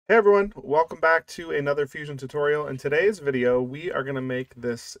Hey everyone, welcome back to another Fusion tutorial. In today's video, we are going to make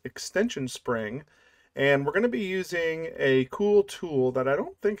this extension spring, and we're going to be using a cool tool that I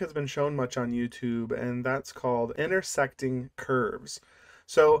don't think has been shown much on YouTube, and that's called intersecting curves.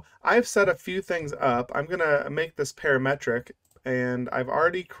 So I've set a few things up. I'm going to make this parametric, and I've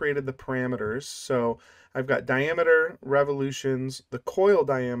already created the parameters. So I've got diameter, revolutions, the coil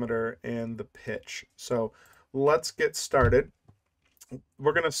diameter, and the pitch. So let's get started.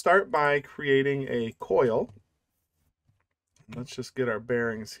 We're going to start by creating a coil. Let's just get our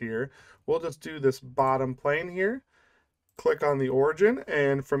bearings here. We'll just do this bottom plane here. Click on the origin,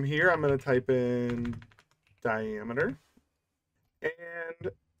 and from here I'm going to type in diameter.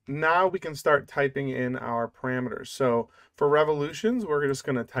 And now we can start typing in our parameters. So for revolutions, we're just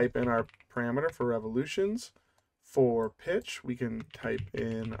going to type in our parameter for revolutions. For pitch, we can type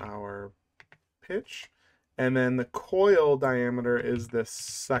in our pitch. And then the coil diameter is this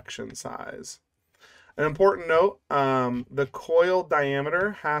section size. An important note, the coil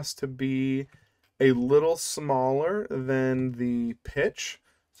diameter has to be a little smaller than the pitch.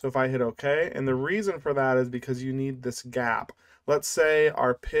 So if I hit OK, and the reason for that is because you need this gap. Let's say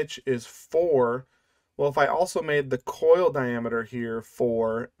our pitch is 4. Well, if I also made the coil diameter here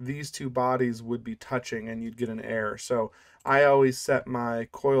 4, these two bodies would be touching and you'd get an error. So I always set my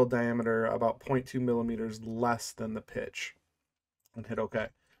coil diameter about 0.2 millimeters less than the pitch and hit OK.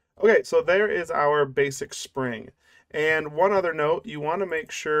 Okay, so there is our basic spring. And one other note, you want to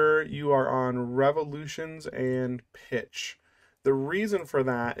make sure you are on revolutions and pitch. The reason for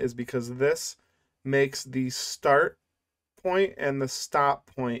that is because this makes the start point and the stop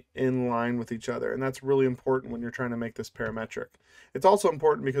point in line with each other, and that's really important when you're trying to make this parametric. It's also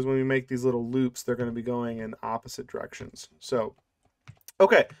important because when we make these little loops, they're going to be going in opposite directions. So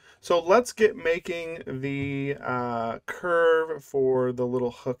okay, so let's get making the curve for the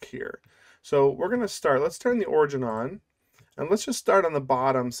little hook here. So we're going to start, let's turn the origin on, and let's just start on the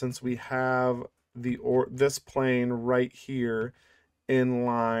bottom since we have this plane right here in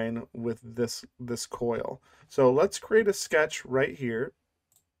line with this coil. So let's create a sketch right here.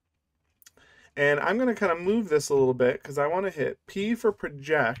 And I'm going to kind of move this a little bit because I want to hit P for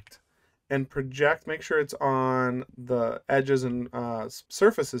project, and project, make sure it's on the edges and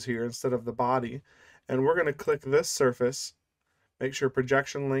surfaces here instead of the body. And we're going to click this surface, make sure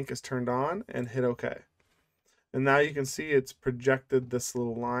projection link is turned on, and hit OK. And now you can see it's projected this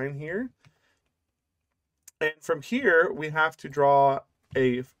little line here. And from here, we have to do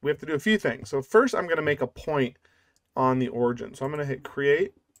a few things. So first, I'm going to make a point on the origin. So I'm going to hit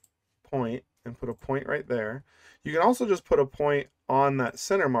create point and put a point right there. You can also just put a point on that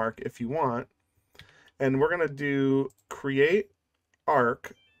center mark if you want. And we're going to do create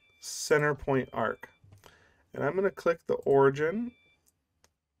arc, center point arc. And I'm going to click the origin,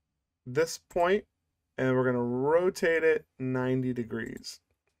 this point, and we're going to rotate it 90 degrees.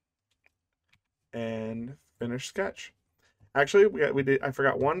 And finish sketch. Actually, I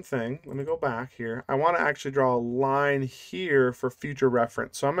forgot one thing. Let me go back here. I want to actually draw a line here for future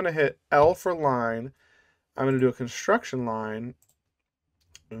reference. So I'm going to hit L for line. I'm going to do a construction line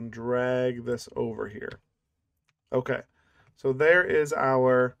and drag this over here. Okay, so there is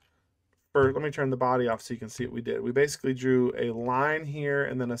our first. Let me turn the body off so you can see what we did. We basically drew a line here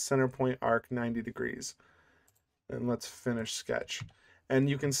and then a center point arc 90 degrees. And let's finish sketch. And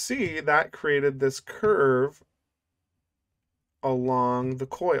you can see that created this curve along the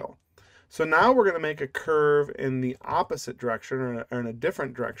coil. So now we're going to make a curve in the opposite direction, or in a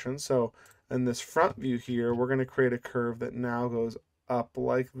different direction. So in this front view here, we're going to create a curve that now goes up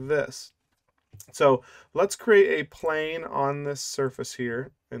like this. So let's create a plane on this surface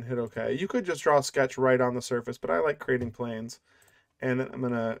here and hit OK. You could just draw a sketch right on the surface, but I like creating planes. And then I'm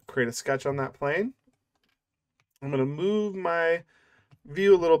going to create a sketch on that plane. I'm going to move my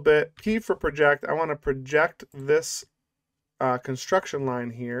view a little bit. P for project. I want to project this construction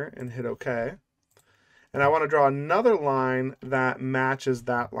line here and hit OK. And I want to draw another line that matches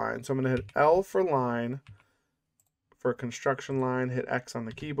that line. So I'm going to hit L for line for a construction line, hit X on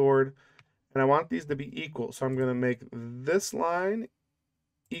the keyboard. And I want these to be equal. So I'm going to make this line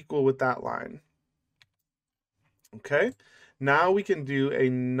equal with that line. Okay. Now we can do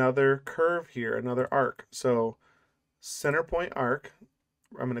another curve here, another arc. So center point arc.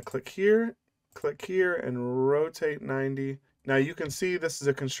 I'm going to click here, and rotate 90. Now you can see this is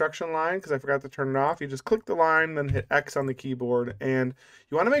a construction line because I forgot to turn it off. You just click the line, then hit X on the keyboard, and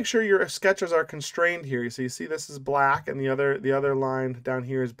you want to make sure your sketches are constrained here. So you see this is black, and the other line down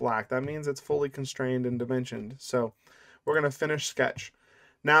here is black. That means it's fully constrained and dimensioned. So we're going to finish sketch.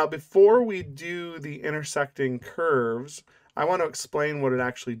 Now before we do the intersecting curves, I want to explain what it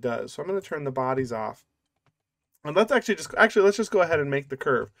actually does. So I'm going to turn the bodies off. And let's let's just go ahead and make the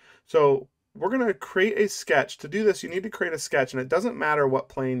curve. So we're going to create a sketch. To do this, you need to create a sketch, and it doesn't matter what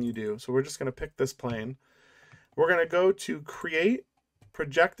plane you do. So we're just going to pick this plane. We're going to go to Create,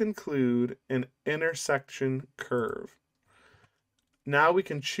 Project Include, an Intersection Curve. Now we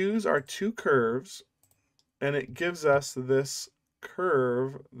can choose our two curves, and it gives us this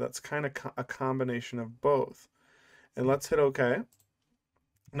curve that's kind of a combination of both. And let's hit OK.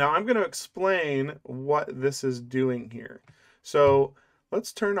 Now I'm going to explain what this is doing here. So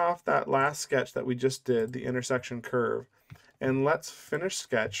let's turn off that last sketch that we just did, the intersection curve, and let's finish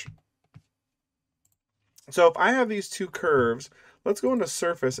sketch. So if I have these two curves, let's go into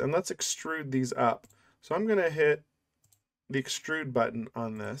surface and let's extrude these up. So I'm going to hit the extrude button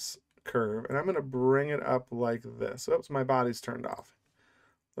on this curve, and I'm going to bring it up like this. Oops, my body's turned off.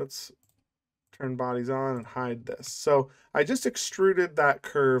 Let's turn bodies on and hide this. So I just extruded that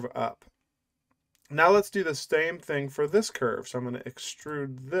curve up. Now let's do the same thing for this curve. So I'm going to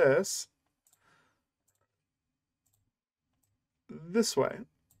extrude this way.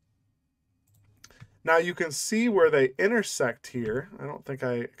 Now you can see where they intersect here. I don't think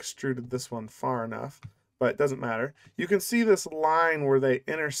I extruded this one far enough, but it doesn't matter. You can see this line where they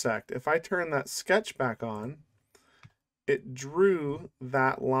intersect. If I turn that sketch back on, it drew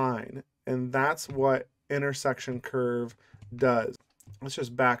that line, and that's what intersection curve does. Let's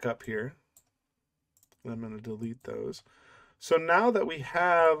just back up here. I'm going to delete those. So now that we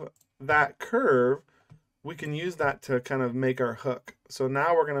have that curve, we can use that to kind of make our hook. So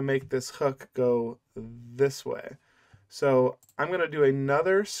now we're going to make this hook go this way. So I'm going to do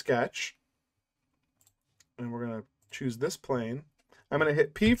another sketch, and we're going to choose this plane. I'm going to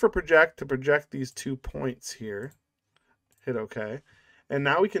hit P for project to project these 2 points here. Hit OK. And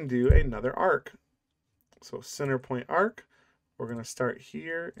now we can do another arc. So center point arc. We're going to start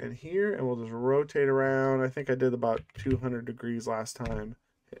here, and we'll just rotate around. I think I did about 200 degrees last time.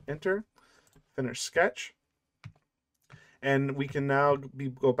 Hit enter. Finish sketch. And we can now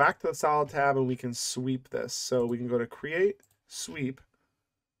go back to the solid tab, and we can sweep this. So we can go to create, sweep,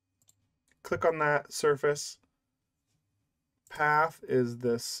 click on that surface. Path is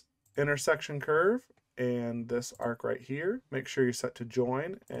this intersection curve and this arc right here. Make sure you're set to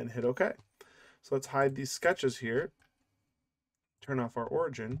join and hit OK. So let's hide these sketches here. Turn off our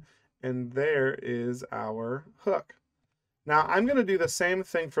origin, and there is our hook. Now I'm going to do the same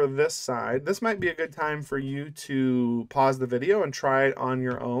thing for this side. This might be a good time for you to pause the video and try it on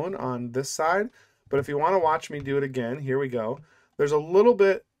your own on this side. But if you want to watch me do it again, here we go. There's a little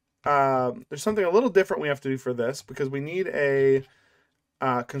bit, there's something a little different we have to do for this, because we need a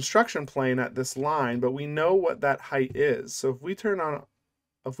construction plane at this line, but we know what that height is. So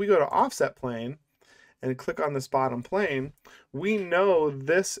if we go to offset plane and click on this bottom plane, we know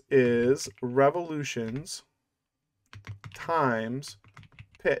this is revolutions times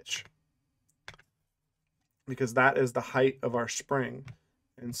pitch, because that is the height of our spring.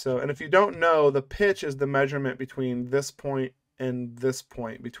 And if you don't know, the pitch is the measurement between this point and this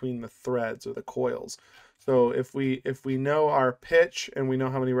point, between the threads or the coils. So if we know our pitch and we know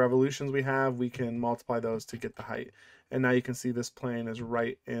how many revolutions we have, we can multiply those to get the height. And now you can see this plane is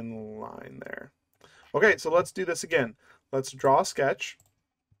right in line there. Okay, so let's do this again. Let's draw a sketch.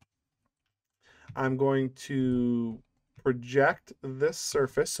 I'm going to project this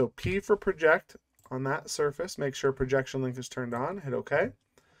surface. So P for project on that surface. Make sure projection link is turned on. Hit OK.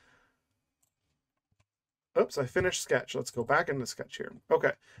 Oops, I finished sketch. Let's go back into sketch here.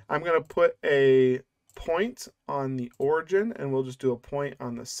 Okay, I'm going to put a point on the origin, and we'll just do a point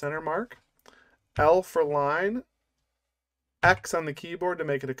on the center mark. L for line. X on the keyboard to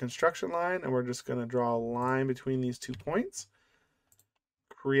make it a construction line, and we're just going to draw a line between these 2 points.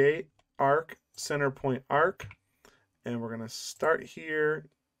 Create arc, center point arc, and we're going to start here,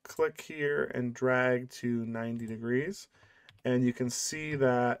 click here, and drag to 90 degrees. And you can see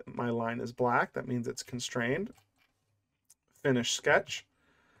that my line is black. That means it's constrained. Finish sketch.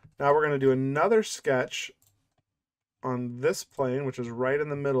 Now we're going to do another sketch on this plane, which is right in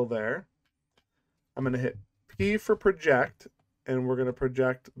the middle there. I'm going to hit P for project, and we're going to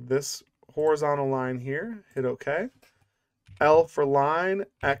project this horizontal line here. Hit OK. L for line,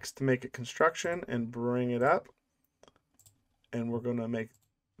 X to make it construction, and bring it up. And we're going to make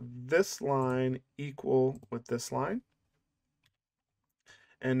this line equal with this line.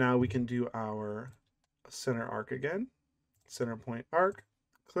 And now we can do our center arc again. Center point arc,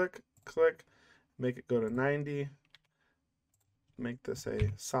 click, click, make it go to 90. Make this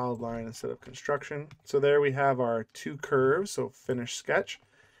a solid line instead of construction. So there we have our 2 curves. So finish sketch.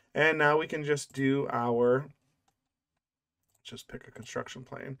 And now we can just do our just pick a construction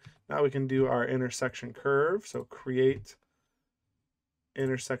plane. Now we can do our intersection curve. So create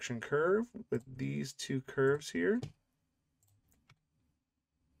intersection curve with these two curves here.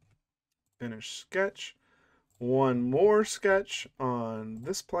 Finish sketch. One more sketch on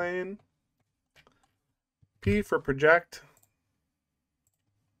this plane. P for project,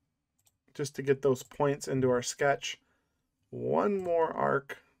 just to get those points into our sketch. One more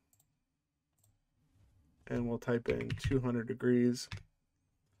arc, and we'll type in 200 degrees.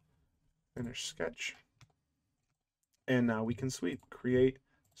 Finish sketch. And now we can sweep. Create,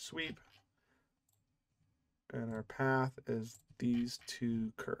 sweep. And our path is these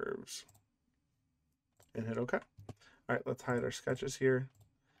two curves. And hit OK. All right, let's hide our sketches here.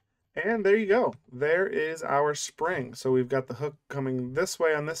 And there you go. There is our spring. So we've got the hook coming this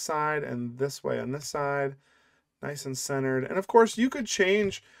way on this side and this way on this side. Nice and centered. And of course, you could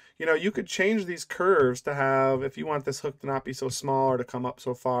change, you could change these curves to have, if you want this hook to not be so small or to come up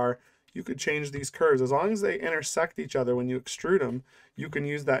so far, you could change these curves. As long as they intersect each other when you extrude them, you can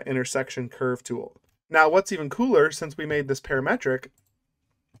use that intersection curve tool. Now, what's even cooler, since we made this parametric,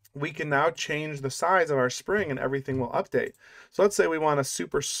 we can now change the size of our spring and everything will update. So let's say we want a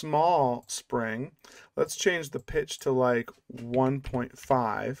super small spring. Let's change the pitch to like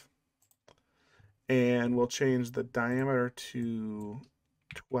 1.5. And we'll change the diameter to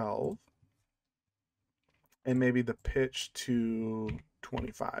 12. And maybe the pitch to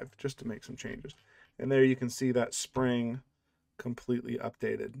 25, just to make some changes. And there you can see that spring completely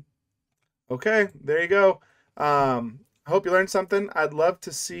updated. Okay, there you go. I hope you learned something. I'd love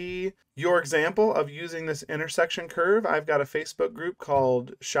to see your example of using this intersection curve. I've got a Facebook group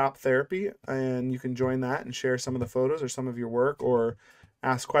called Shop Therapy, and you can join that and share some of the photos or some of your work, or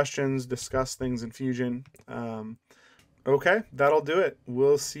ask questions, discuss things in Fusion. Okay, that'll do it.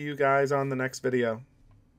 We'll see you guys on the next video.